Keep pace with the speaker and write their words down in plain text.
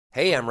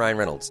Hey, I'm Ryan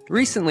Reynolds.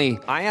 Recently,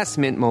 I asked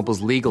Mint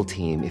Mobile's legal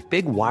team if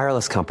big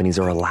wireless companies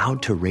are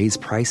allowed to raise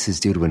prices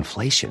due to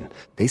inflation.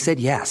 They said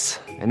yes.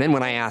 And then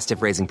when I asked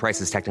if raising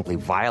prices technically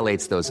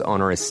violates those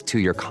onerous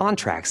two-year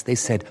contracts, they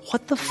said,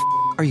 "What the f***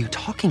 are you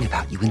talking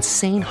about, you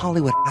insane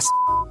Hollywood ass?"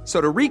 So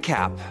to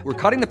recap, we're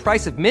cutting the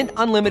price of Mint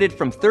Unlimited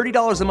from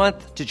 $30 a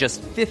month to just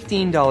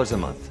 $15 a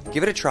month.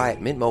 Give it a try at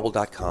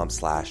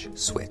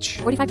mintmobile.com/switch.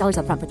 $45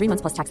 up front for 3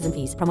 months plus taxes and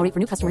fees. Promo rate for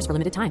new customers for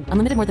limited time.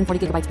 Unlimited more than 40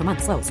 gigabytes per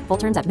month. Slows full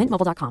terms at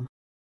mintmobile.com.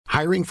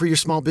 Hiring for your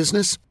small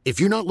business? If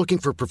you're not looking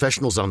for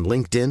professionals on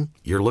LinkedIn,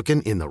 you're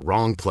looking in the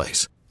wrong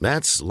place.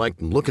 That's like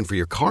looking for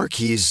your car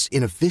keys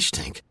in a fish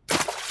tank.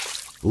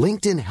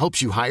 LinkedIn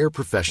helps you hire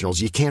professionals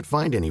you can't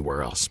find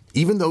anywhere else,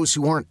 even those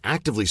who aren't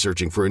actively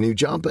searching for a new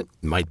job but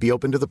might be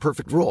open to the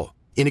perfect role.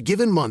 In a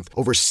given month,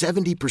 over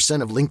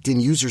 70% of LinkedIn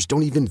users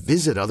don't even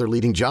visit other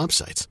leading job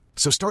sites.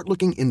 So start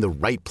looking in the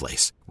right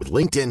place. With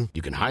LinkedIn,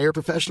 you can hire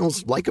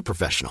professionals like a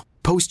professional.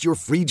 Post your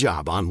free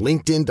job on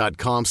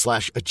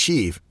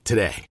linkedin.com/achieve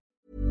today.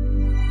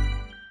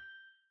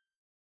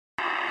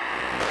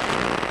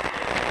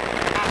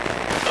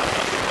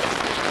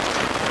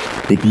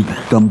 They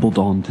stumbled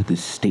onto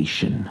this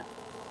station.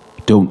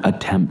 Don't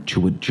attempt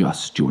to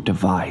adjust your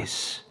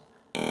device.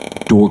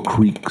 Door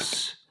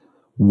creaks,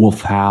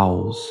 wolf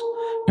howls,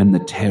 and the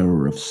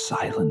terror of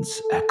silence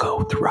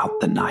echo throughout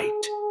the night.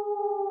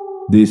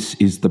 This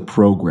is the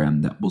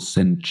program that will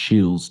send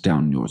chills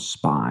down your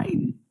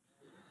spine.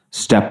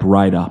 Step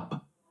right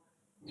up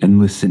and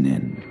listen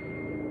in,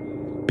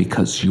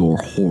 because your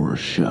horror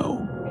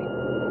show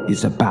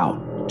is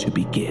about to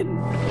begin.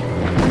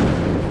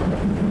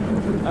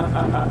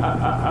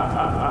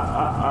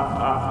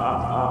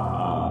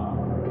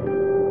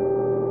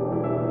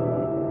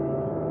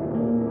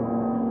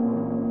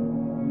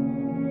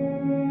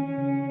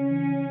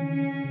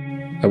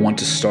 I want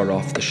to start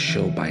off the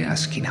show by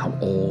asking how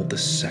all the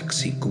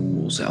sexy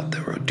ghouls out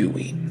there are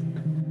doing.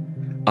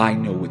 I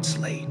know it's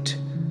late,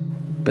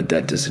 but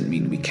that doesn't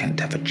mean we can't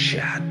have a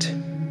chat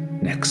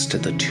next to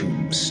the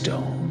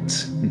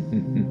tombstones.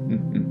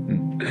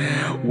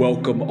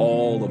 Welcome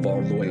all of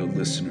our loyal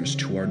listeners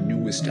to our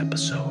newest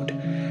episode.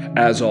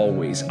 As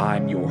always,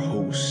 I'm your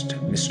host,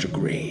 Mr.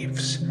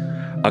 Graves.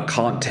 A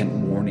content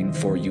warning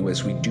for you,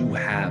 as we do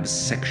have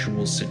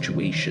sexual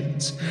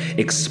situations,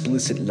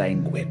 explicit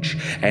language,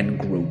 and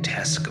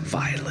grotesque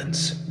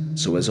violence.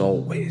 So as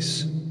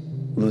always,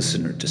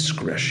 listener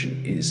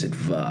discretion is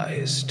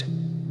advised.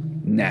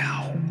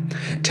 Now,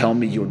 tell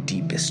me your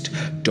deepest,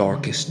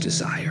 darkest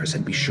desires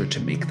and be sure to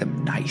make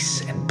them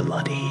nice and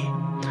bloody.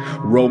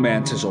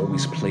 Romance has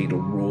always played a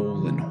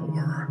role in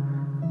horror.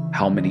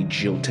 How many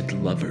jilted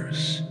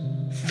lovers,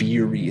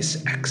 furious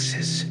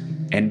exes,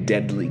 and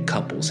deadly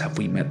couples have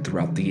we met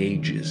throughout the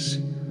ages?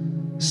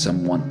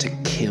 Some want to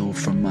kill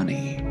for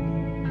money,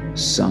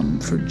 some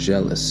for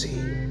jealousy,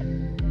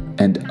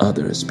 and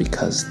others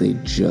because they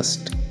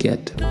just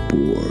get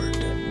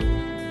bored.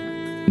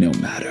 No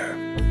matter.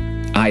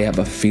 I have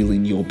a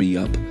feeling you'll be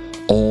up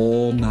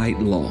all night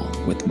long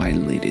with my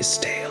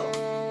latest tale.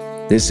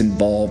 This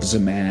involves a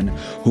man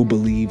who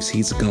believes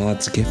he's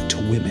God's gift to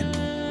women.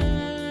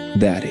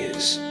 That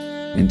is,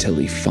 until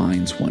he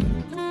finds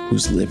one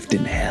who's lived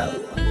in hell.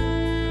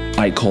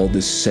 I call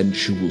this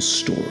sensual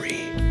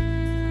story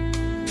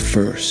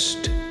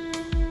First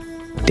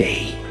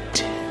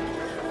Date.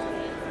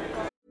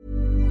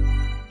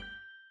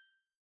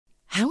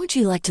 How would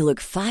you like to look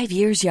 5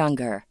 years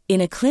younger?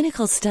 In a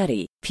clinical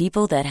study,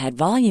 people that had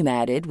volume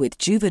added with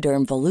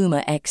Juvederm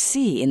Voluma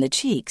XC in the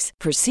cheeks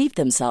perceived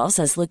themselves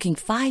as looking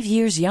 5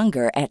 years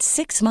younger at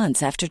 6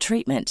 months after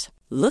treatment.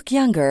 Look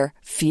younger,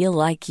 feel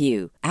like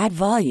you. Add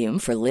volume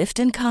for lift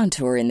and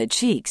contour in the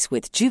cheeks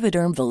with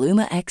Juvederm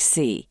Voluma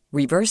XC.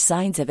 Reverse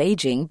signs of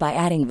aging by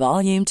adding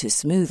volume to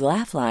smooth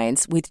laugh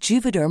lines with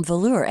Juvederm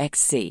Volure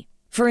XC.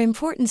 For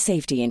important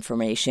safety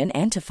information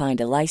and to find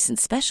a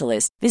licensed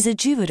specialist, visit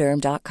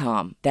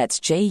Juvederm.com. That's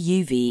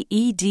JUVEDERM.com.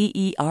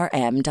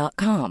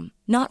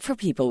 Not for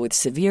people with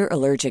severe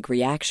allergic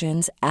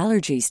reactions,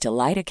 allergies to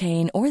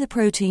lidocaine, or the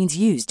proteins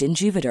used in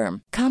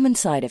Juvederm. Common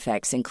side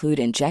effects include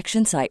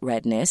injection site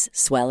redness,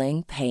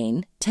 swelling,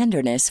 pain,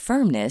 tenderness,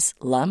 firmness,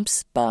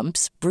 lumps,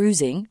 bumps,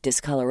 bruising,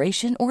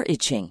 discoloration, or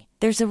itching.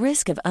 There's a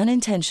risk of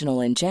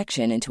unintentional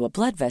injection into a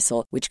blood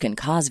vessel, which can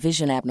cause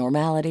vision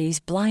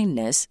abnormalities,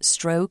 blindness,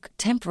 stroke,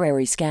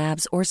 temporary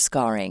scabs, or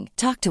scarring.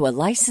 Talk to a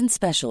licensed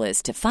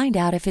specialist to find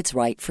out if it's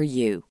right for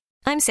you.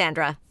 I'm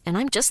Sandra, and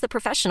I'm just the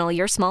professional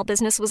your small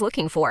business was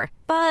looking for.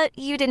 But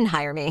you didn't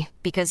hire me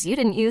because you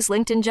didn't use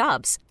LinkedIn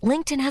Jobs.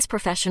 LinkedIn has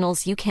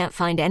professionals you can't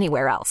find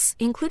anywhere else,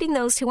 including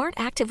those who aren't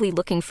actively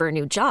looking for a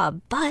new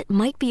job, but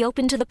might be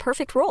open to the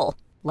perfect role,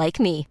 like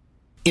me.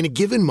 In a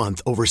given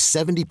month, over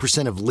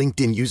 70% of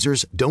LinkedIn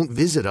users don't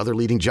visit other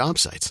leading job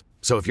sites.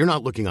 So if you're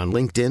not looking on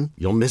LinkedIn,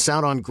 you'll miss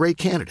out on great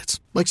candidates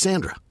like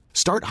Sandra.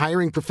 Start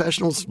hiring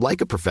professionals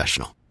like a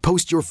professional.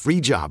 Post your free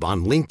job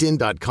on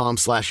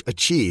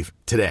linkedin.com/achieve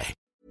today.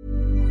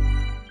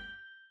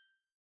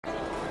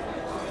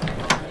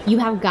 You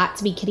have got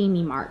to be kidding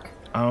me, Mark.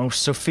 Oh,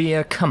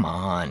 Sophia, come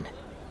on.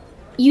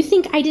 You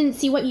think I didn't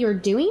see what you were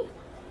doing?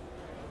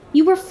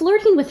 You were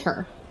flirting with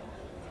her.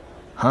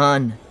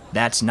 Hun,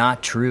 that's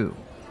not true.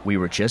 We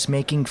were just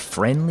making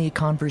friendly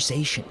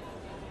conversation.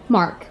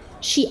 Mark,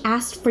 she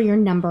asked for your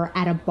number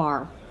at a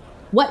bar.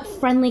 What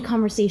friendly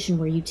conversation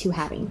were you two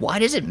having? Why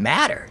does it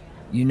matter?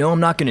 You know I'm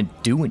not gonna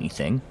do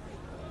anything.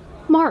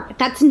 Mark,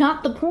 that's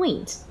not the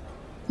point.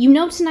 You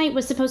know tonight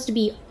was supposed to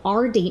be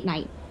our date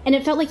night, and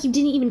it felt like you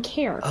didn't even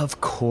care. Of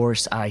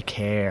course I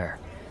care.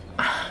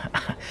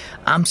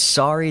 I'm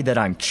sorry that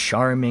I'm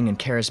charming and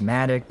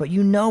charismatic, but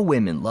you know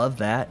women love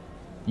that.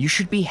 You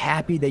should be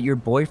happy that your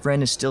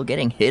boyfriend is still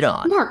getting hit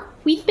on. Mark,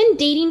 we've been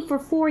dating for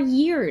 4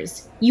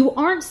 years. You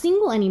aren't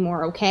single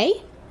anymore, okay?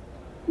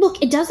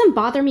 Look, it doesn't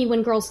bother me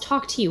when girls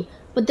talk to you,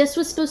 but this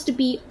was supposed to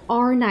be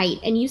our night,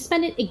 and you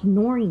spent it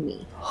ignoring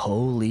me.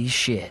 Holy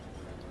shit.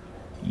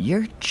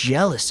 You're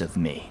jealous of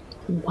me.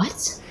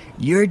 What?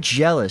 You're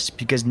jealous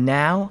because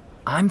now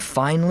I'm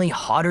finally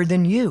hotter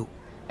than you,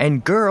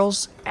 and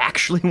girls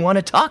actually want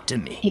to talk to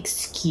me.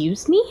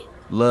 Excuse me?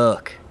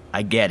 Look,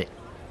 I get it.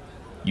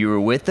 You were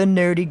with a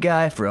nerdy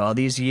guy for all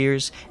these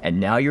years, and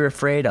now you're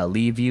afraid I'll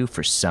leave you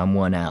for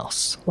someone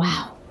else.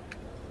 Wow.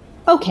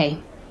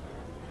 Okay.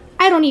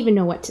 I don't even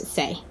know what to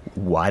say.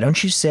 Why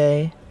don't you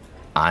say,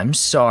 I'm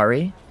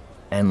sorry,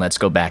 and let's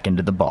go back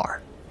into the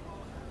bar?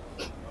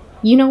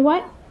 You know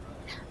what?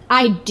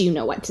 I do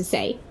know what to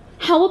say.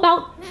 How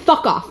about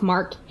fuck off,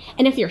 Mark?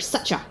 And if you're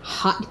such a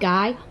hot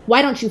guy,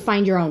 why don't you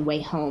find your own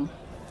way home?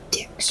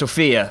 Dick.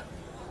 Sophia,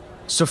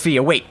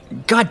 wait.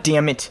 God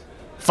damn it.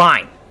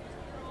 Fine.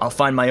 I'll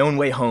find my own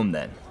way home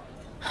then.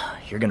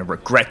 You're gonna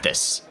regret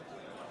this.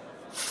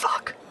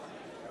 Fuck.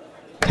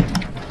 Can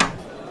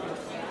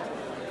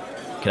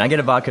I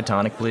get a vodka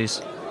tonic,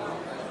 please?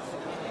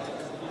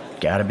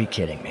 Gotta be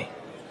kidding me.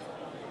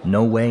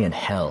 No way in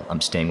hell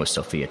I'm staying with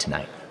Sophia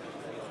tonight.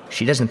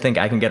 She doesn't think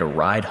I can get a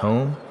ride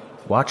home?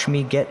 Watch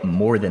me get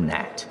more than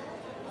that.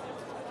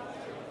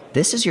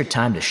 This is your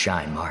time to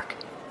shine, Mark.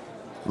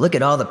 Look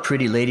at all the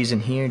pretty ladies in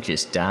here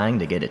just dying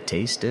to get a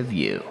taste of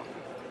you.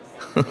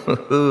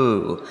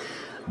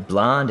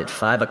 Blonde at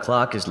 5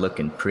 o'clock is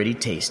looking pretty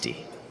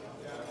tasty.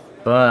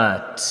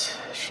 But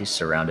she's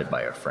surrounded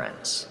by her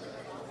friends.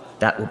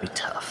 That will be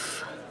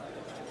tough.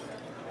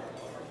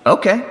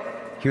 Okay,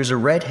 here's a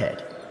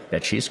redhead.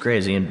 Bet she's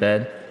crazy in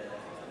bed.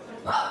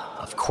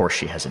 Of course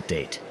she has a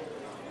date.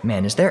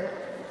 Man, is there...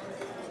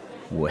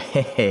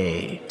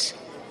 Wait.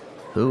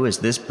 Who is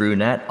this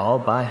brunette all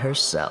by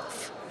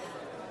herself?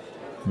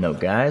 No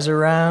guys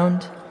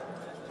around?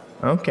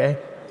 Okay.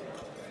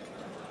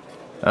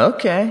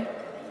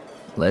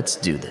 Let's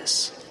do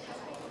this.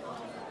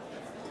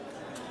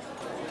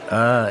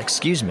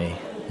 Excuse me.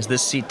 Is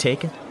this seat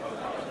taken?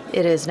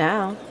 It is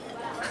now.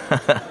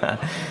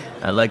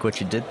 I like what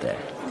you did there.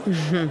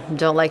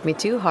 Don't like me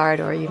too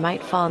hard or you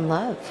might fall in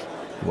love.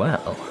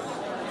 Well,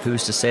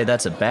 who's to say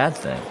that's a bad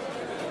thing?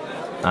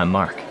 I'm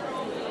Mark.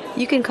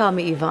 You can call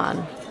me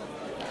Yvonne.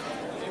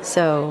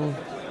 So,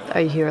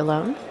 are you here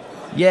alone?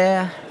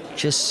 Yeah,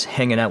 just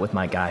hanging out with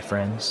my guy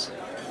friends.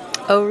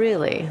 Oh,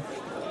 really?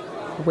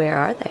 Where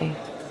are they?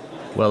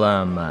 Well,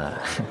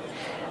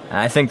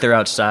 I think they're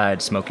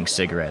outside smoking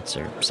cigarettes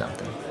or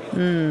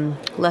something.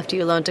 Left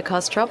you alone to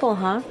cause trouble,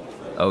 huh?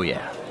 Oh,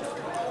 yeah.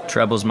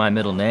 Trouble's my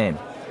middle name.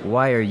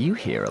 Why are you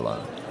here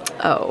alone?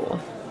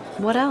 Oh,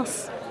 what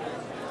else?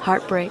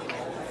 Heartbreak.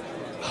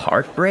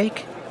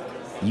 Heartbreak?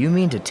 You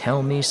mean to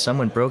tell me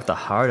someone broke the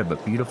heart of a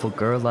beautiful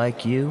girl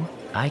like you?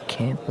 I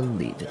can't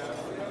believe it.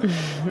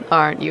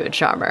 Aren't you a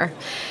charmer?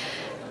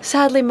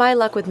 Sadly, my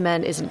luck with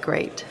men isn't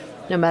great,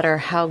 no matter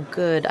how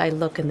good I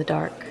look in the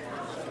dark.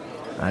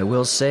 I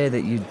will say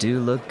that you do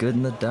look good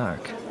in the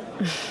dark.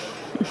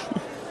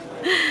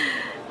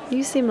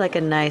 You seem like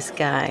a nice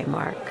guy,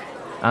 Mark.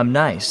 I'm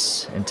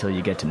nice until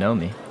you get to know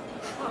me.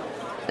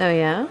 Oh,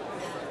 yeah?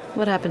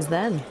 What happens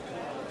then?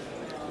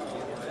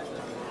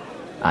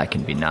 I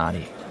can be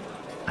naughty.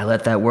 I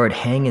let that word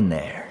hang in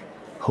there,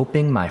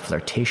 hoping my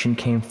flirtation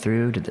came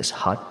through to this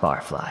hot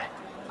barfly.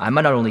 I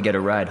might not only get a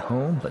ride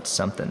home, but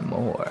something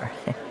more.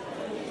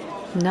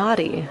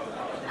 Naughty?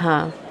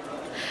 Huh.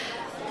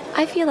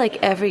 I feel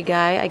like every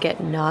guy I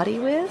get naughty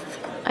with,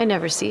 I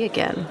never see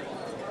again.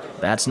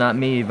 That's not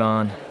me,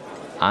 Yvonne.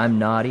 I'm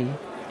naughty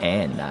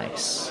and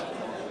nice.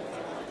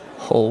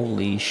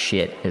 Holy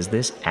shit, is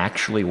this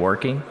actually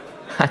working?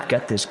 I've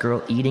got this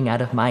girl eating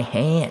out of my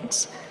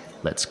hands.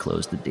 Let's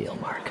close the deal,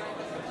 Mark.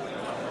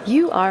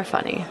 You are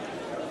funny.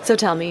 So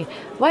tell me,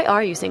 why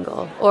are you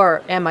single?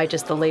 Or am I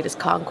just the latest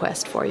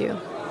conquest for you?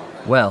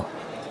 Well,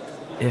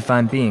 if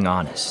I'm being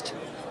honest,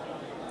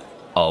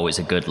 always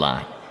a good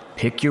line.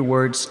 Pick your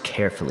words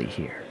carefully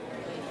here.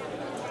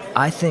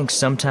 I think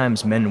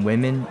sometimes men and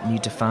women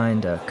need to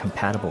find a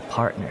compatible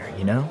partner,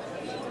 you know?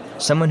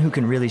 Someone who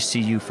can really see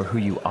you for who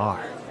you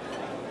are.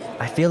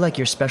 I feel like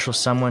your special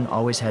someone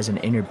always has an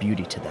inner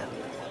beauty to them.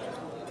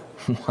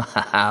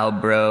 Wow,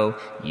 bro,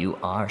 you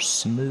are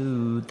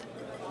smooth.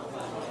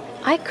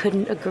 I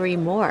couldn't agree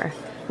more.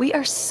 We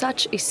are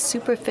such a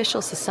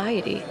superficial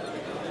society.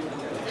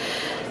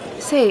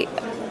 Say,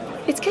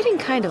 It's getting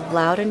kind of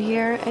loud in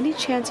here. Any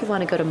chance you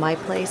want to go to my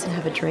place and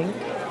have a drink?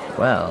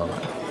 Well,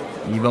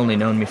 you've only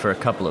known me for a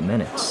couple of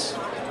minutes.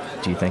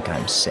 Do you think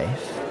I'm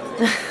safe?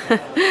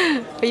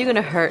 Are you going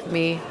to hurt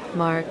me,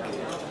 Mark?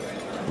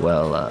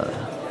 Well,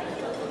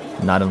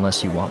 not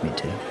unless you want me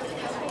to.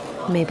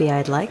 Maybe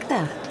I'd like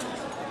that.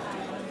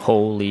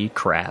 Holy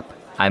crap.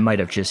 I might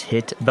have just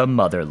hit the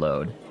mother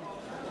lode.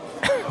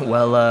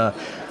 Well,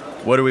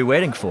 what are we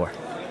waiting for?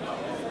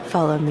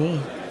 Follow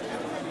me.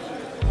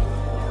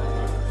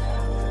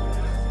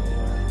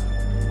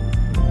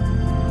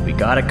 We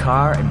got a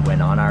car and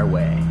went on our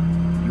way.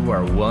 You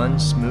are one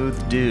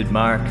smooth dude,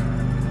 Mark.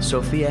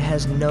 Sophia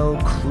has no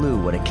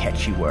clue what a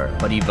catch you were,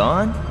 but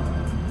Yvonne,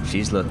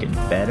 she's looking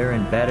better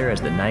and better as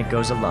the night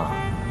goes along.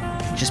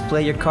 Just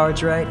play your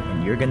cards right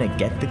and you're gonna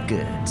get the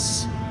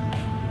goods.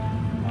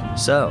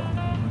 So,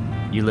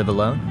 you live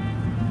alone?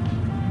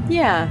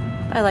 Yeah,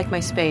 I like my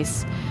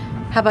space.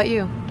 How about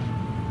you?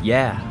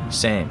 Yeah,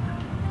 same.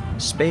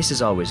 Space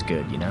is always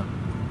good, you know?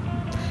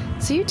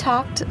 So you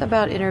talked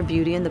about inner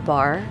beauty in the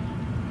bar.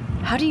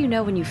 How do you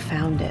know when you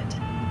found it?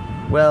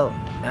 Well,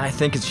 I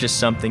think it's just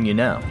something you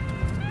know.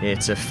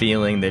 It's a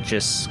feeling that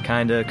just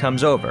kinda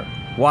comes over,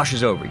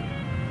 washes over you,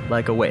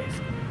 like a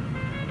wave.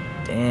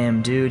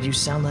 Damn, dude, you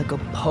sound like a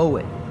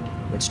poet.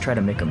 Let's try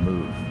to make a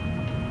move.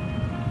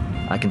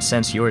 I can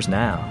sense yours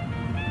now,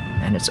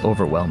 and it's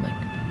overwhelming.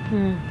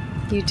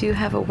 You do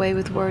have a way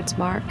with words,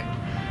 Mark.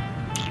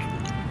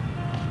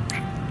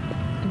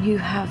 And you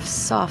have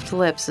soft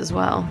lips as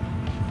well.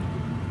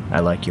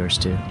 I like yours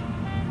too.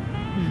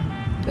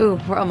 Ooh,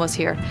 we're almost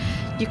here.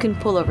 You can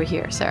pull over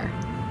here, sir.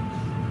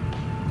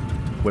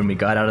 When we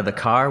got out of the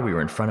car, we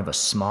were in front of a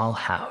small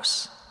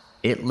house.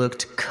 It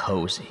looked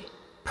cozy.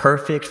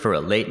 Perfect for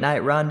a late night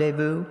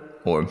rendezvous,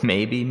 or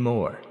maybe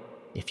more,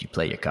 if you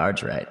play your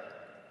cards right.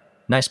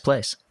 Nice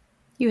place.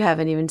 You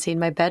haven't even seen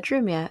my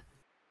bedroom yet.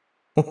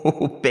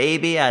 Oh,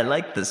 baby, I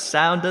like the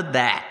sound of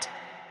that.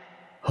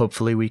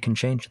 Hopefully we can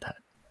change that.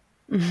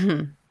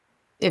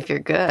 If you're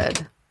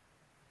good.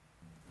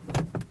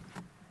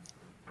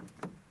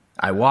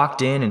 I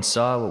walked in and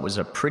saw what was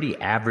a pretty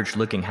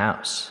average-looking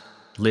house.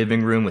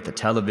 Living room with a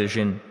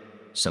television,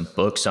 some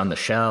books on the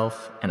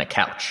shelf, and a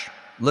couch.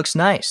 Looks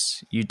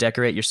nice. You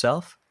decorate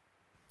yourself?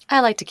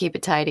 I like to keep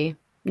it tidy.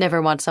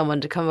 Never want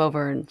someone to come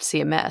over and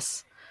see a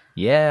mess.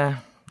 Yeah,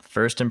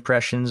 first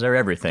impressions are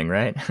everything,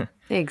 right?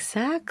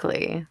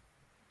 Exactly.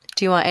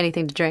 Do you want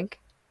anything to drink?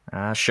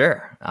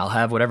 Sure. I'll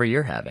have whatever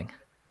you're having.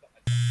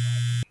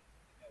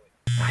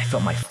 I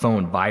felt my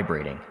phone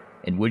vibrating,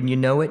 and wouldn't you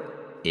know it,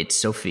 it's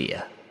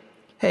Sophia.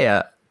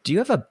 Hey, do you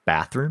have a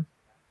bathroom?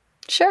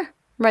 Sure.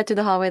 Right through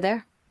the hallway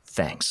there.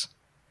 Thanks.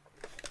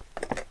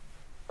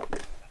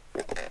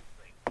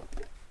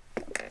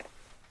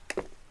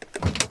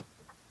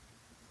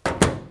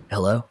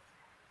 Hello?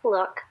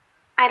 Look,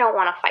 I don't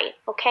want to fight,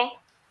 okay?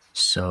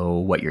 So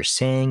what you're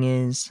saying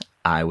is,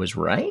 I was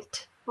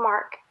right?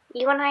 Mark,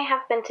 you and I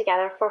have been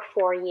together for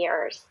 4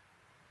 years.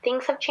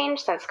 Things have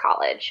changed since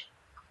college.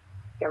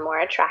 You're more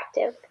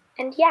attractive,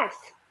 and yes,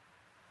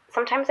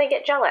 sometimes I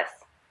get jealous.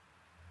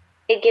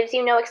 It gives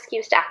you no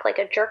excuse to act like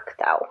a jerk,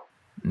 though.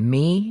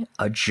 Me?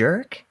 A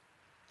jerk?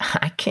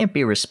 I can't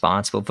be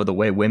responsible for the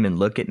way women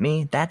look at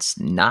me. That's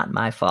not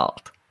my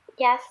fault.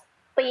 Yes,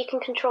 but you can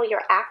control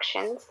your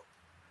actions.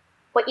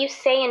 What you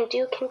say and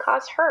do can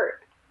cause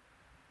hurt.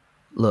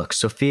 Look,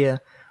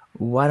 Sophia,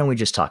 why don't we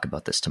just talk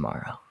about this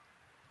tomorrow?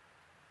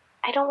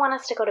 I don't want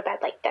us to go to bed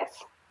like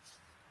this.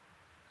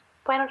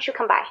 Why don't you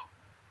come by?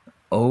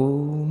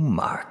 Oh,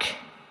 Mark,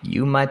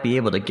 you might be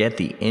able to get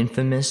the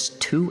infamous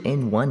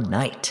 2-in-1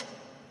 night.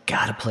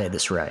 Gotta play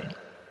this right.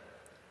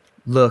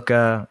 Look,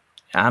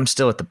 I'm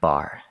still at the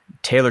bar.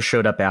 Taylor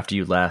showed up after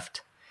you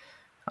left.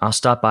 I'll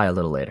stop by a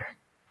little later.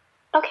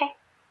 Okay.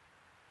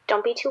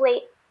 Don't be too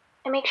late,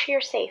 and make sure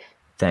you're safe.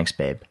 Thanks,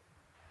 babe.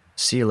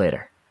 See you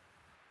later.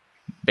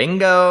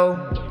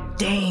 Bingo!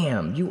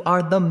 Damn, you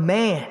are the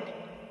man!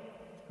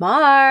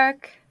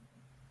 Mark!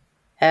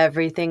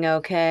 Everything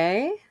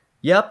okay?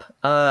 Yep,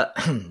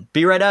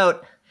 be right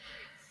out.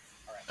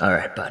 All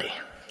right, buddy.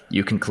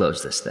 You can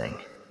close this thing.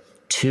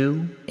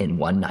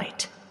 2-in-1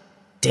 night.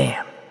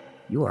 Damn,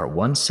 you are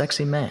one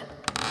sexy man.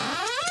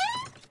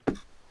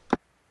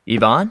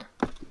 Yvonne?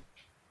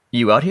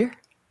 You out here?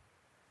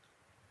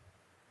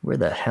 Where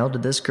the hell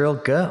did this girl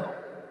go?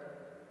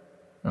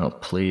 Oh,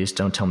 please,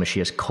 don't tell me she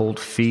has cold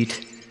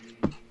feet.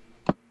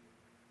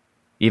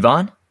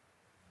 Yvonne?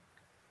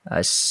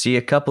 I see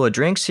a couple of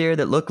drinks here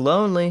that look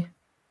lonely.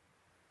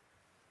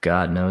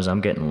 God knows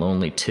I'm getting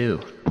lonely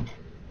too.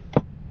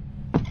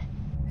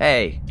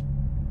 Hey,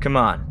 come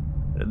on.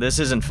 This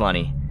isn't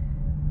funny.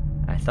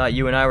 I thought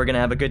you and I were gonna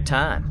have a good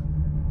time.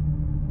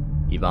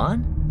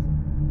 Yvonne?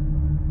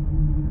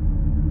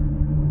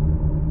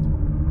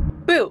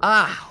 Boo!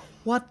 Ah,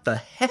 what the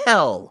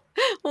hell?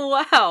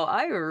 Wow,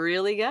 I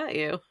really got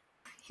you.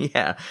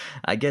 Yeah,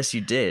 I guess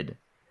you did.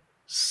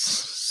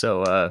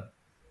 So,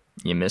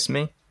 you miss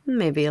me?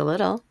 Maybe a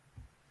little.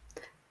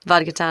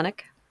 Vodka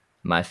tonic?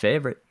 My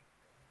favorite.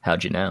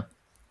 How'd you know?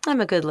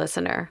 I'm a good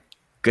listener.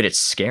 Good at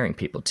scaring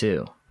people,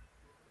 too.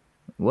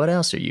 What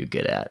else are you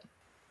good at?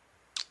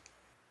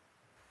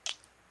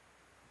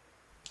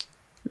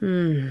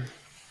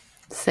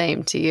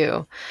 Same to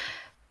you.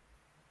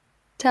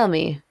 Tell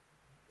me,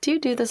 do you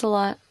do this a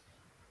lot?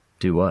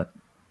 Do what?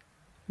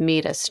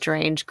 Meet a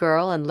strange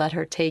girl and let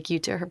her take you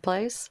to her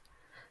place?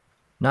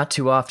 Not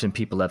too often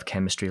people have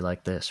chemistry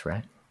like this,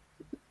 right?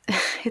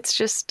 It's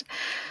just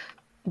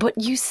what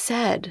you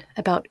said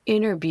about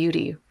inner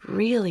beauty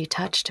really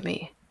touched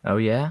me. Oh,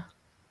 yeah?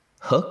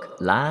 Hook,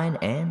 line,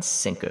 and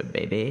sinker,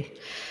 baby.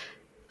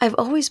 I've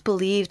always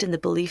believed in the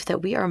belief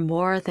that we are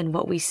more than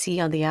what we see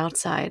on the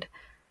outside.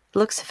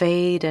 Looks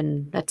fade,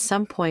 and at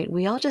some point,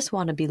 we all just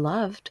want to be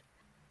loved.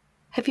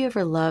 Have you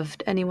ever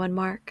loved anyone,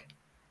 Mark?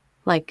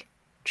 Like,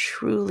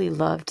 truly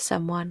loved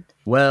someone?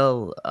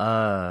 Well,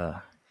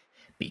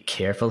 be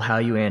careful how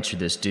you answer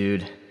this,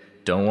 dude.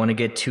 Don't want to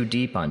get too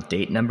deep on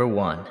date number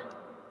 1.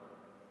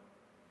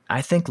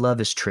 I think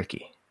love is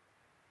tricky.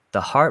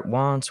 The heart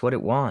wants what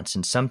it wants,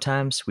 and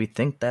sometimes we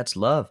think that's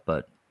love,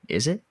 but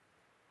is it?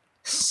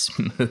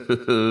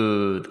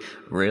 Smooth.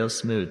 Real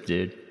smooth,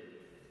 dude.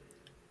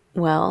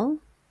 Well,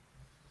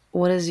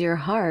 what is your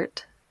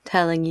heart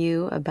telling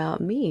you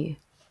about me?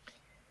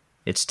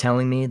 It's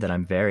telling me that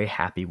I'm very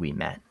happy we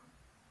met.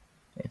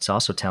 It's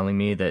also telling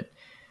me that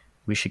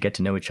we should get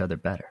to know each other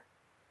better.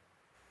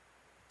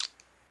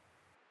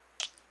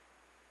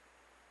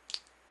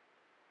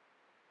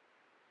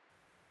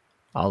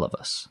 All of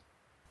us.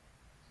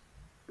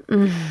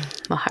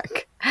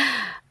 Mark,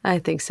 I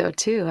think so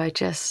too.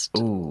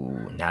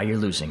 Ooh, now you're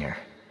losing her.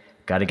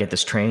 Gotta get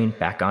this train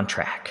back on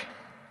track.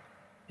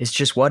 It's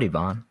just what,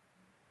 Yvonne?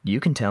 You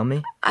can tell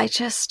me.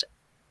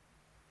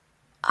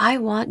 I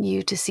want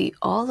you to see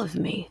all of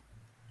me.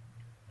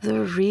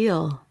 The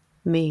real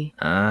me.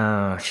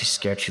 Oh, she's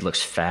scared she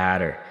looks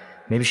fat, or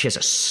maybe she has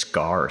a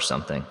scar or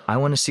something. I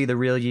want to see the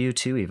real you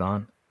too,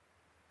 Yvonne.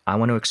 I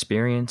want to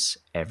experience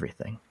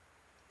everything.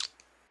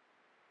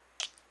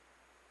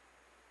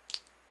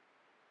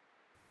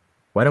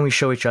 Why don't we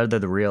show each other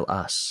the real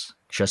us,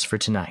 just for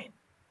tonight?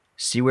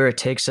 See where it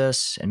takes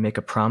us and make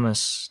a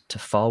promise to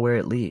fall where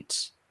it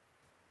leads.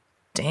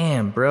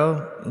 Damn,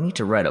 bro, you need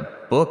to write a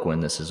book when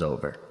this is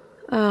over.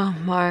 Oh,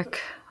 Mark,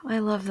 I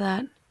love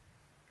that.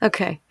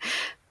 Okay,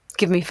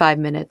 give me 5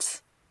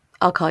 minutes.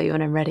 I'll call you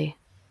when I'm ready.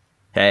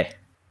 Hey,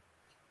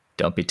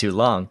 don't be too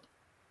long.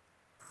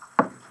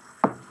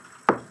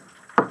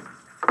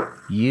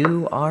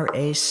 You are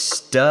a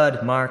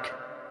stud, Mark.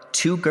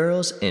 2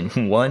 girls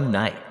in one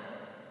night.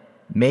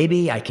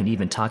 Maybe I can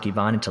even talk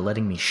Yvonne into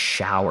letting me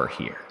shower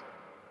here.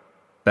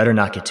 Better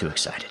not get too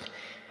excited.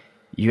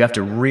 You have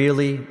to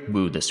really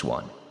woo this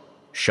one.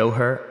 Show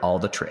her all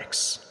the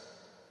tricks.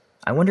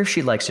 I wonder if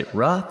she likes it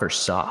rough or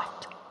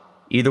soft.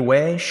 Either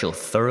way, she'll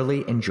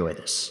thoroughly enjoy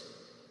this.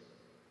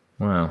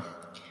 Well,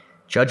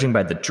 judging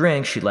by the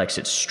drink, she likes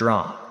it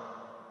strong.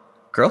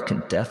 Girl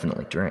can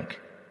definitely drink.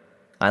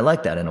 I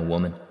like that in a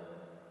woman.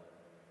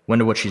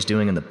 Wonder what she's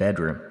doing in the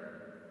bedroom.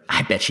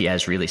 I bet she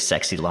has really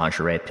sexy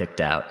lingerie picked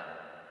out.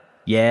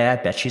 Yeah,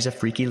 I bet she's a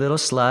freaky little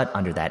slut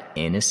under that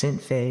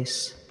innocent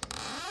face.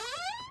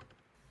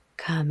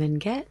 Come and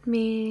get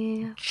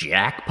me.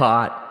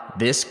 Jackpot.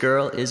 This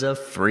girl is a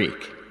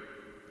freak.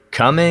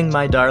 Coming,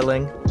 my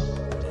darling.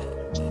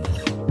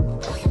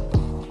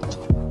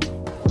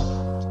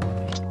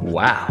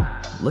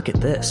 Wow, look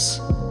at this.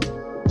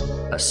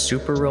 A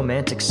super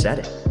romantic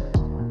setting.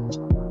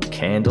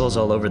 Candles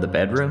all over the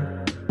bedroom.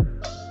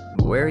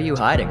 Where are you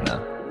hiding,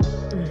 though?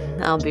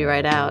 I'll be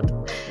right out.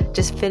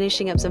 Just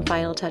finishing up some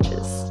final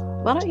touches.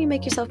 Why don't you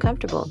make yourself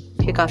comfortable?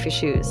 Kick off your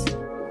shoes.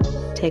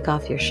 Take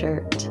off your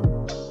shirt.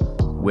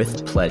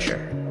 With pleasure.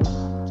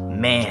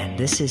 Man,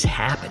 this is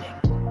happening.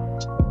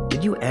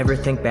 Did you ever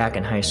think back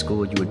in high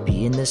school you would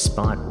be in this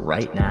spot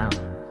right now?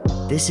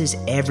 This is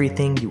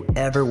everything you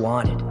ever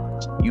wanted.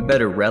 You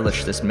better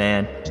relish this,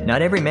 man.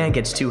 Not every man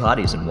gets 2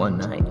 hotties in one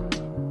night.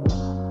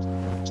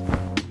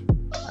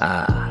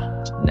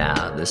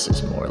 Now this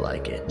is more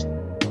like it.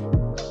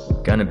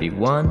 Gonna be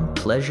one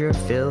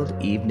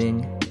pleasure-filled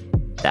evening,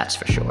 that's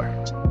for sure.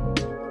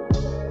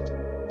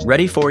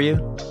 Ready for you.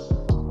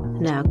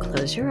 Now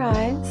close your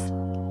eyes.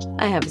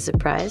 I have a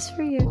surprise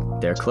for you.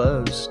 They're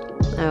closed.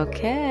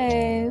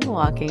 Okay,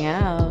 walking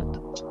out.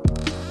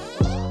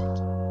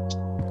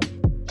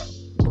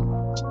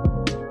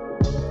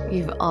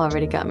 You've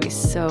already got me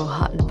so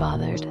hot and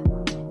bothered.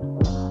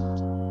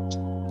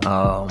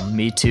 Oh,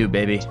 me too,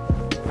 baby.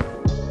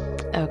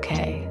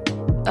 Okay,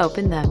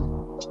 open them.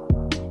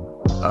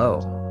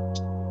 Oh,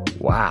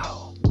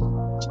 wow.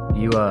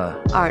 You,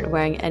 aren't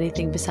wearing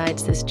anything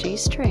besides this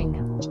G-string.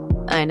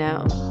 I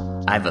know.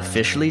 I've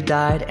officially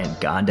died and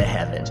gone to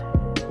heaven.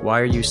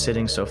 Why are you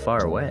sitting so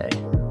far away?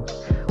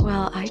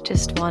 Well, I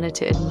just wanted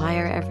to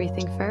admire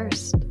everything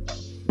first.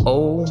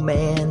 Oh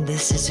man,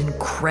 this is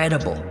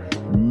incredible.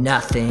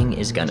 Nothing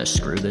is gonna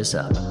screw this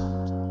up.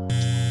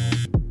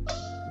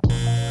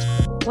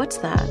 What's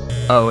that?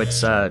 Oh, it's,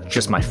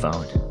 just my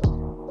phone.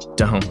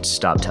 Don't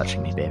stop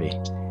touching me, baby.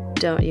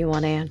 Don't you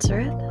want to answer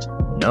it?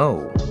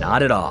 No,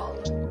 not at all.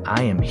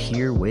 I am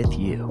here with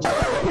you.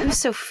 Who's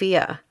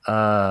Sophia?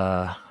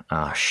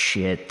 Oh,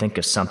 shit. Think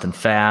of something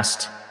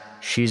fast.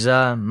 She's,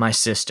 my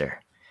sister.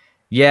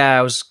 Yeah,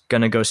 I was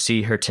gonna go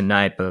see her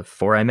tonight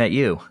before I met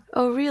you.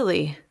 Oh,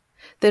 really?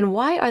 Then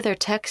why are there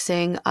texts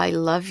saying, I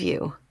love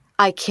you?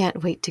 I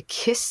can't wait to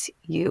kiss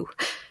you.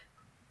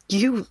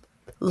 You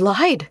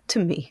lied to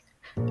me.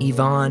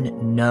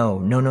 Yvonne,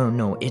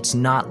 no. It's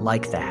not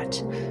like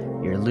that.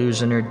 You're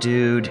losing her,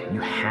 dude.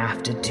 You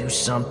have to do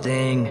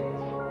something.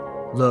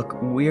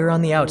 Look, we're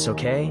on the outs,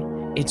 okay?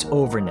 It's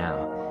over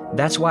now.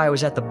 That's why I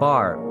was at the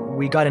bar.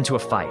 We got into a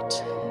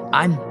fight.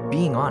 I'm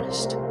being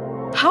honest.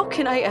 How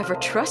can I ever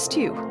trust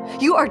you?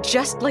 You are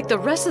just like the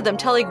rest of them,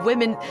 telling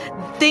women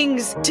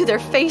things to their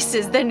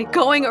faces, then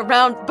going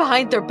around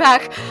behind their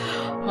back.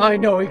 I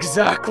know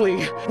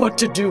exactly what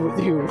to do with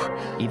you.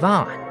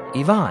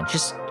 Yvonne,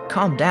 just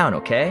calm down,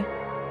 okay?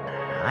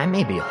 I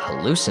may be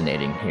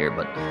hallucinating here,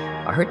 but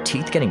are her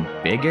teeth getting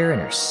bigger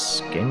and her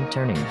skin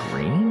turning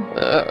green?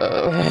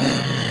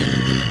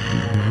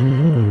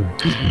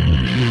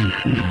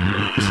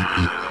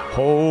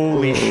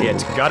 Holy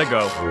shit, gotta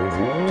go.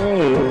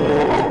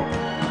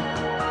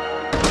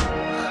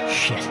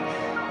 Shit,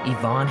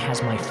 Yvonne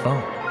has my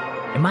phone.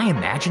 Am I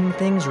imagining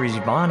things, or is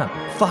Yvonne a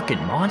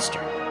fucking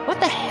monster? What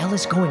the hell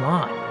is going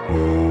on?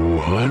 Oh,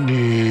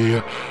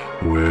 honey,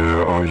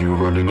 where are you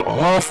running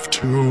off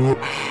to?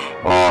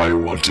 I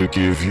want to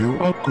give you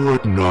a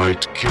good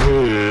night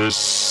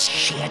kiss.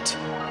 Shit,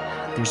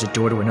 there's a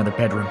door to another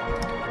bedroom.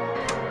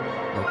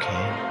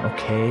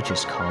 Okay,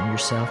 just calm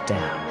yourself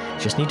down.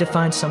 Just need to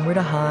find somewhere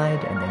to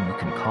hide, and then you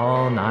can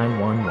call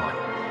 911.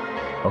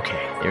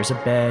 Okay, there's a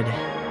bed,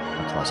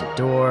 a closet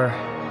door.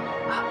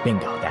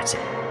 Bingo, that's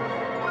it.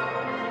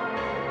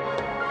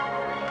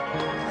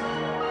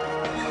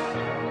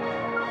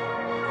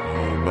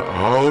 Come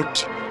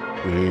out,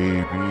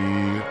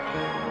 baby.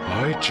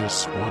 I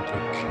just want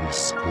a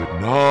kiss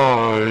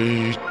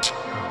goodnight.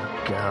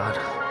 Oh, God,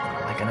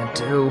 what am I gonna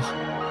do?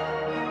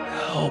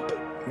 Help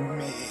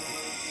me.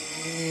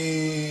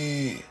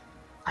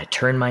 I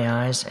turned my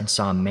eyes and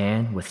saw a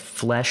man with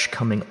flesh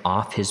coming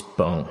off his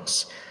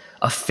bones.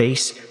 A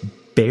face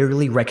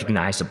barely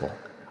recognizable.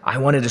 I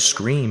wanted to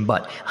scream,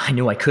 but I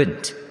knew I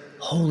couldn't.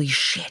 Holy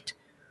shit.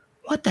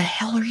 What the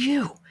hell are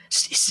you?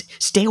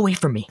 Stay away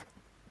from me.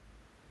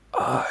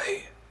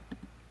 I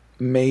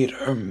made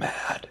her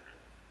mad.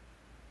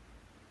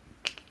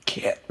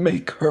 Can't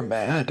make her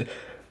mad.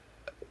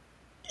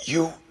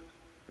 You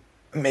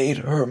made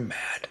her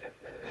mad,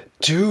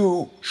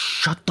 too.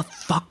 Shut the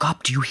fuck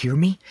up, do you hear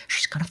me?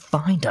 She's gonna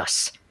find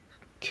us.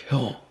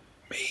 Kill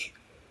me.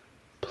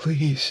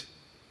 Please.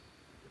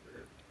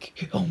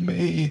 Kill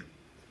me.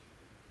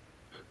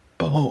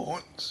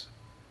 Bones.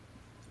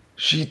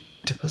 She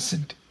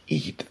doesn't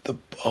eat the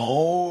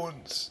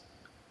bones.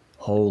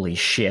 Holy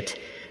shit.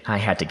 I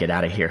had to get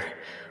out of here.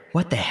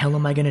 What the hell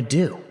am I gonna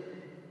do?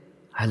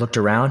 I looked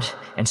around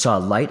and saw a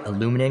light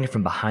illuminating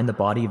from behind the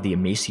body of the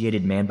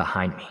emaciated man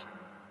behind me.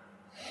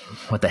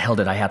 What the hell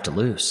did I have to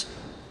lose?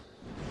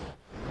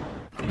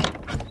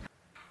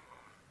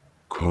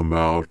 Come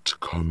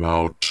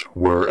out,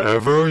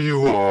 wherever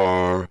you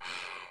are.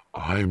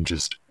 I'm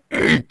just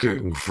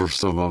aching for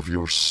some of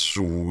your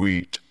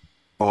sweet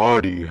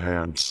body,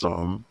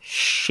 handsome.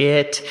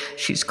 Shit,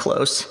 she's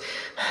close.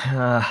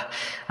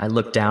 I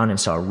looked down and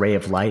saw a ray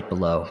of light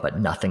below, but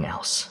nothing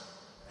else.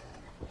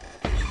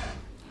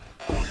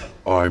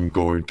 I'm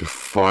going to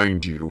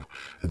find you.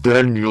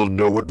 Then you'll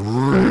know what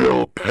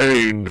real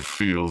pain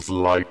feels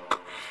like.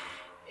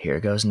 Here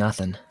goes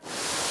nothing.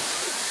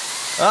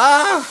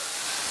 Ah!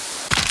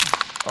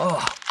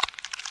 Oh.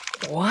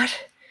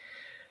 What?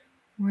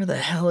 Where the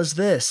hell is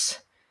this?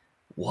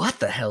 What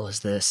the hell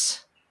is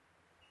this?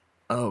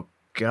 Oh,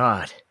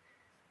 God.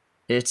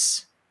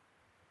 It's...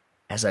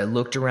 As I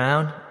looked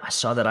around, I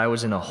saw that I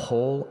was in a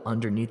hole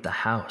underneath the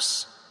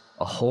house.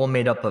 A hole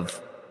made up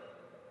of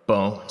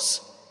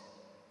bones.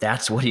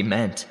 That's what he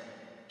meant.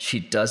 She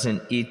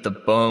doesn't eat the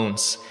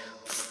bones.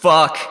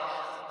 Fuck!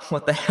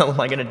 What the hell am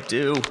I gonna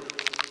do?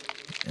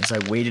 As I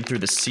waded through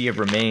the sea of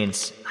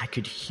remains, I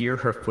could hear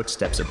her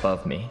footsteps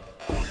above me.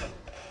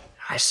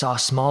 I saw a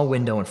small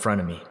window in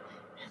front of me.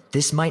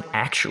 This might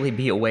actually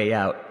be a way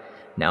out.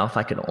 Now if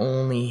I could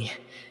only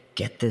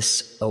get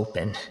this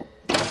open.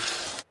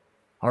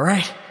 All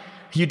right,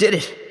 you did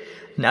it.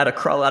 Now to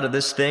crawl out of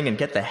this thing and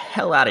get the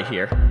hell out of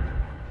here.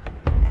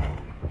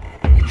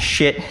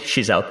 Shit,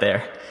 she's out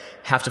there.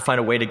 Have to find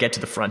a way to get to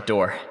the front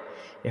door.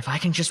 If I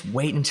can just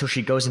wait until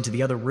she goes into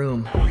the other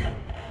room.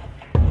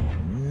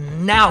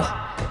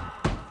 Now!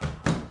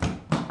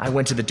 I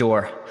went to the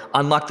door,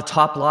 unlocked the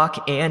top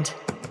lock, and...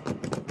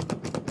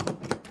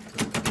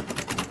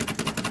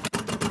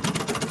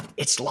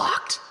 It's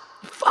locked.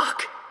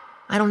 Fuck!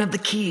 I don't have the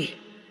key.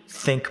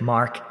 Think,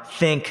 Mark.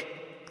 Think.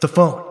 The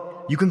phone.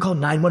 You can call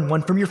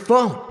 911 from your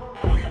phone.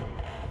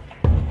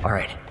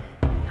 Alright,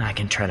 I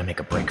can try to make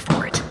a break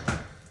for it.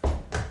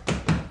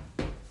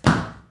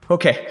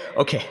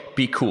 Okay,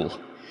 be cool.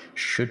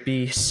 Should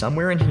be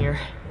somewhere in here.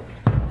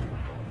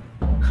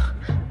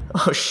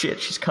 Oh shit,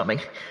 she's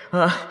coming.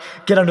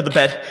 Get under the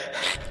bed.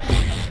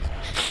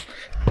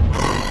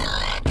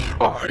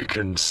 I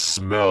can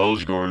smell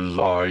your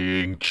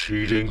lying,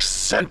 cheating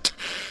scent,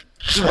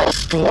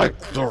 just like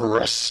the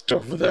rest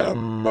of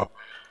them.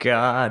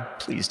 God,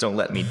 please don't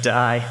let me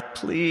die.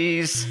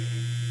 Please.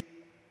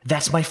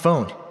 That's my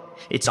phone.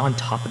 It's on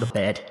top of the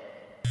bed.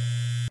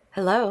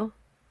 Hello?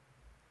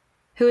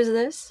 Who is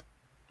this?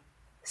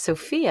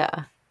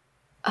 Sophia.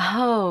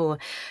 Oh,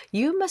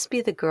 you must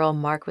be the girl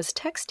Mark was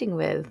texting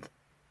with.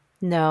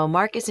 No,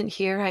 Mark isn't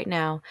here right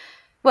now.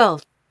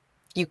 Well,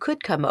 you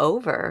could come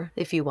over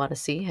if you want to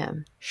see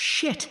him.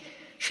 Shit,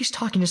 she's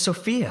talking to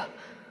Sophia.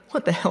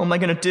 What the hell am I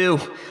gonna do?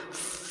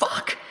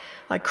 Fuck.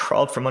 I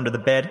crawled from under the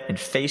bed and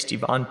faced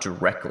Yvonne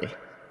directly.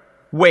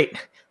 Wait,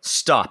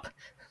 stop.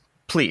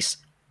 Please.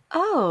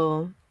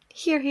 Oh,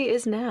 here he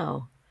is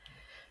now.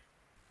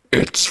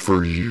 It's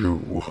for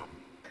you.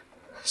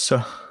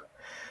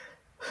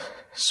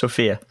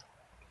 Sophia,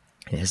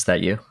 is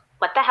that you?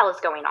 What the hell is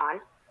going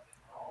on?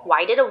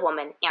 Why did a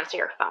woman answer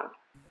your phone?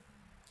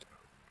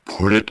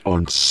 Put it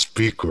on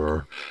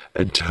speaker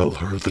and tell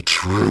her the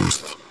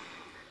truth.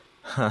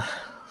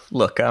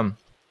 Look,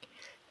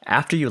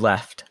 after you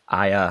left,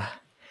 I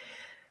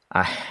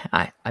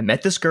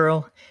met this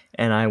girl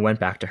and I went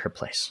back to her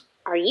place.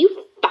 Are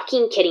you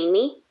fucking kidding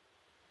me?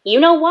 You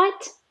know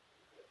what?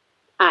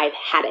 I've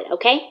had it,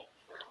 okay?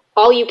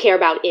 All you care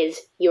about is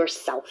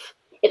yourself.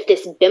 If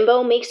this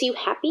bimbo makes you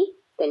happy,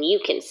 then you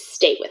can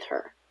stay with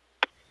her.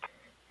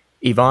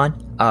 Yvonne,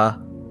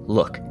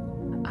 look,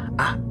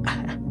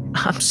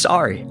 I'm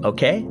sorry,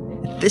 okay?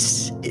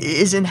 This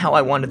isn't how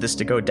I wanted this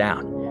to go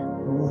down.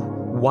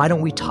 Why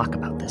don't we talk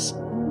about this?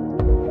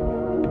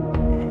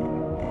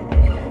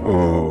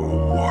 Oh,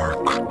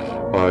 Mark,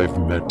 I've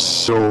met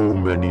so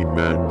many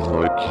men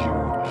like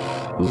you.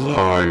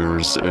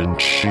 Liars and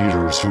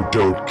cheaters who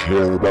don't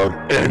care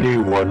about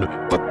anyone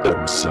but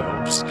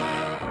themselves.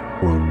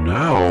 Well,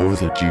 now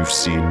that you've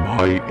seen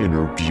my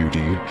inner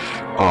beauty,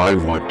 I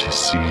want to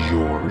see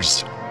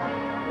yours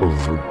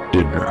over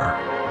dinner.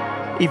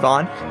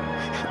 Yvonne,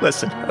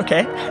 listen,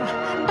 okay?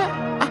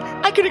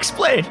 I can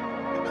explain.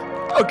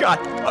 Oh, God.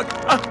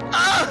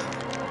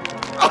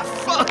 Oh,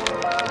 fuck.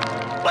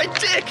 My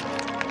dick.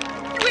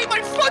 You ate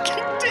my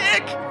fucking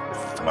dick.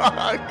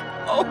 Fuck.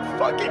 Oh,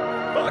 fucking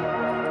fuck.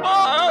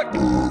 Fuck.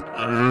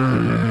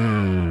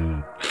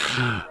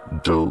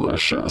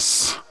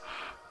 Delicious.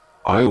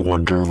 I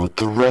wonder what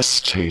the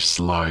rest tastes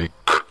like.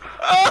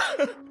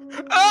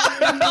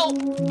 Help!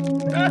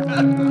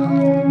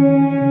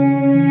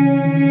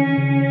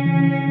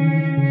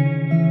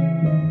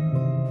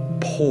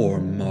 Poor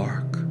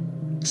Mark.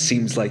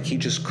 Seems like he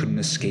just couldn't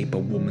escape a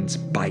woman's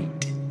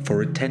bite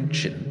for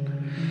attention.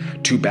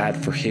 Too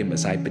bad for him,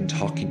 as I've been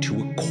talking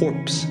to a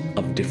corpse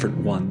of different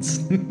ones.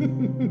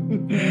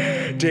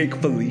 Take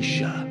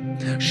Felicia.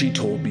 She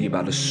told me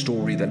about a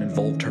story that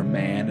involved her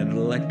man in an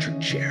electric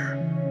chair.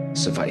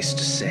 Suffice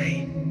to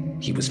say,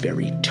 he was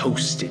very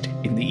toasted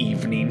in the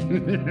evening.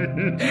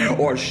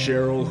 Or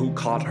Cheryl, who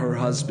caught her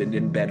husband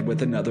in bed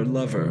with another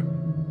lover.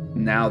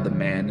 Now the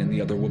man and the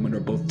other woman are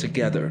both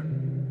together.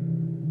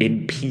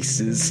 In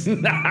pieces.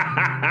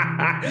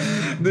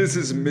 This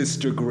is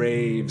Mr.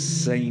 Graves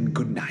saying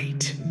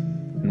goodnight.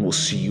 And we'll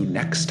see you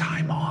next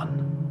time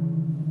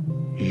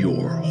on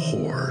Your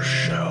Horror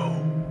Show.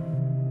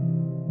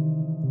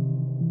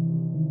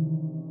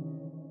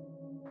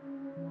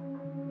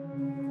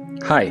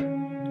 Hi,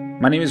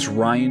 my name is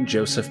Ryan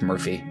Joseph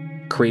Murphy,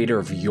 creator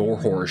of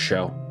Your Horror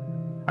Show.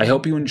 I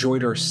hope you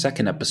enjoyed our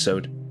second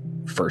episode,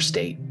 First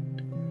Date.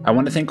 I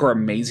want to thank our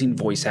amazing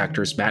voice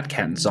actors Matt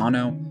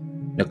Catanzano,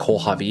 Nicole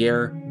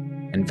Javier,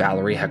 and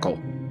Valerie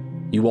Heckel.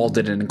 You all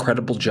did an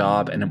incredible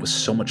job, and it was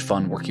so much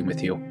fun working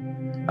with you.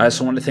 I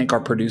also want to thank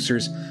our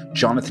producers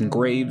Jonathan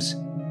Graves,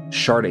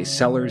 Sharday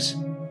Sellers,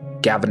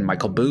 Gavin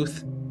Michael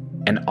Booth,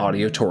 and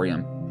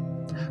Audiotorium.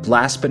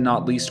 Last but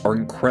not least, our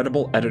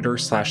incredible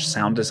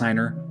editor/sound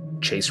designer,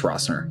 Chase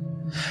Rossner.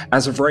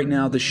 As of right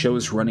now, this show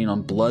is running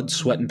on blood,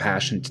 sweat, and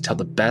passion to tell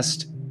the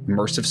best,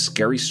 immersive,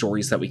 scary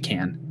stories that we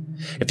can.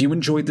 If you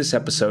enjoyed this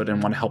episode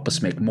and want to help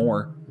us make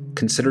more,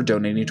 consider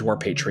donating to our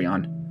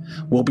Patreon.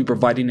 We'll be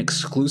providing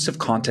exclusive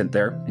content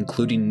there,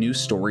 including new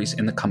stories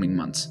in the coming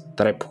months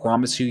that I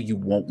promise you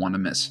won't want to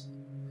miss.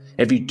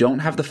 If you don't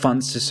have the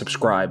funds to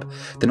subscribe,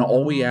 then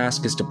all we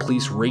ask is to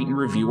please rate and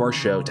review our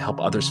show to help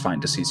others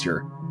find us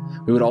easier.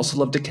 We would also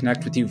love to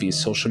connect with you via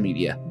social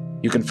media.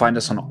 You can find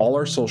us on all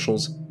our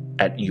socials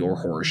at Your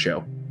Horror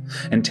Show.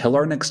 Until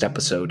our next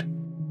episode,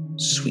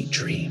 sweet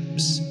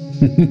dreams.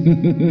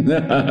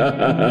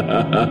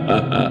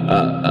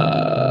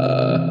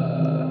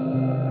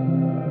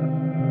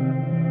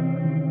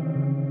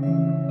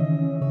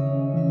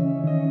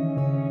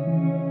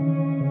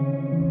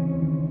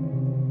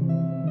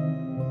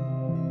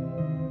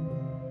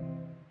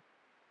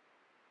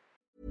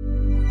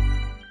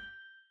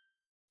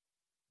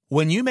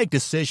 When you make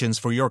decisions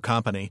for your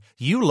company,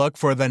 you look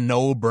for the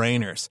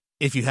no-brainers.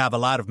 If you have a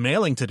lot of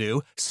mailing to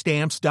do,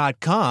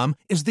 Stamps.com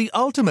is the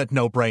ultimate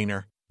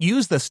no-brainer.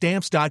 Use the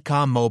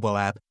Stamps.com mobile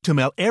app to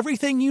mail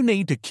everything you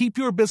need to keep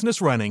your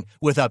business running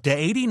with up to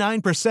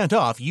 89%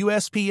 off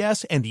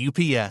USPS and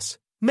UPS.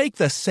 Make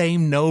the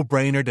same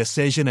no-brainer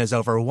decision as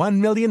over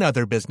 1 million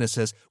other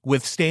businesses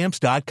with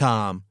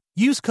Stamps.com.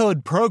 Use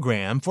code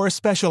PROGRAM for a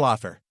special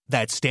offer.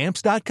 That's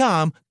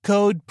Stamps.com,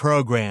 code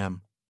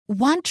PROGRAM.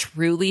 Want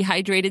truly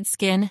hydrated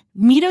skin?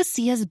 Meet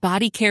Osea's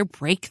Body Care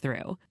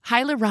Breakthrough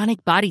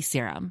Hyaluronic Body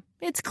Serum.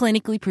 It's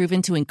clinically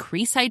proven to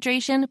increase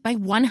hydration by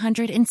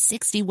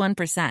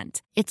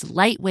 161%. It's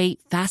lightweight,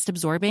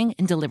 fast-absorbing,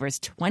 and delivers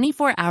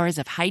 24 hours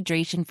of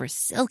hydration for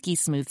silky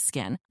smooth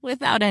skin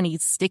without any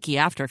sticky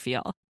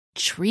afterfeel.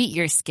 Treat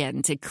your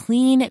skin to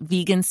clean,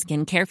 vegan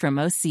skincare from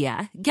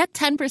Osea. Get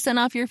 10%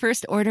 off your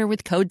first order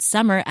with code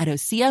SUMMER at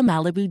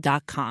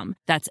OseaMalibu.com.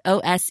 That's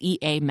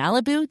OSEA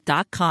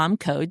Malibu.com,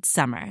 code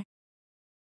SUMMER.